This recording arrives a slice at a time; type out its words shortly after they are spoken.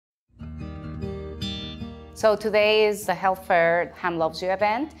So today is the health fair HAAM Loves You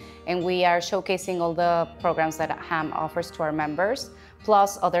event, and we are showcasing all the programs that HAAM offers to our members,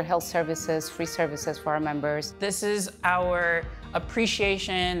 plus other health services, free services for our members. This is our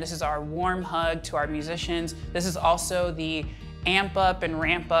appreciation, this is our warm hug to our musicians. This is also the amp up and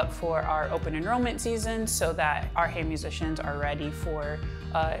ramp up for our open enrollment season so that our HAAM musicians are ready for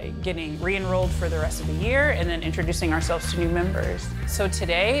getting re-enrolled for the rest of the year and then introducing ourselves to new members. So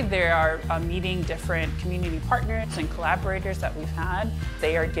today they are meeting different community partners and collaborators that we've had.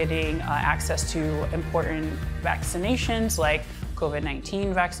 They are getting access to important vaccinations like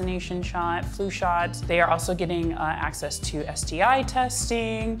COVID-19 vaccination shot, flu shots. They are also getting access to STI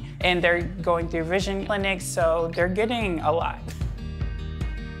testing, and they're going through vision clinics, so they're getting a lot.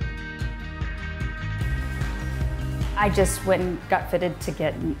 I just went and got fitted to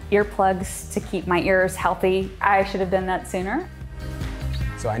get earplugs to keep my ears healthy. I should have done that sooner.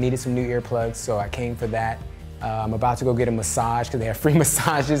 So I needed some new earplugs, so I came for that. I'm about to go get a massage because they have free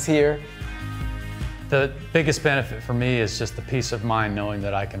massages here. The biggest benefit for me is just the peace of mind knowing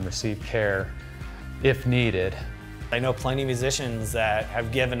that I can receive care if needed. I know plenty of musicians that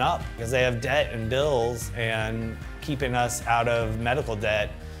have given up because they have debt and bills, and keeping us out of medical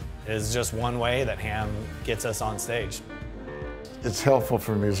debt is just one way that HAAM gets us on stage. It's helpful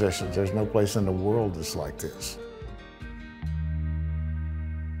for musicians. There's no place in the world that's like this.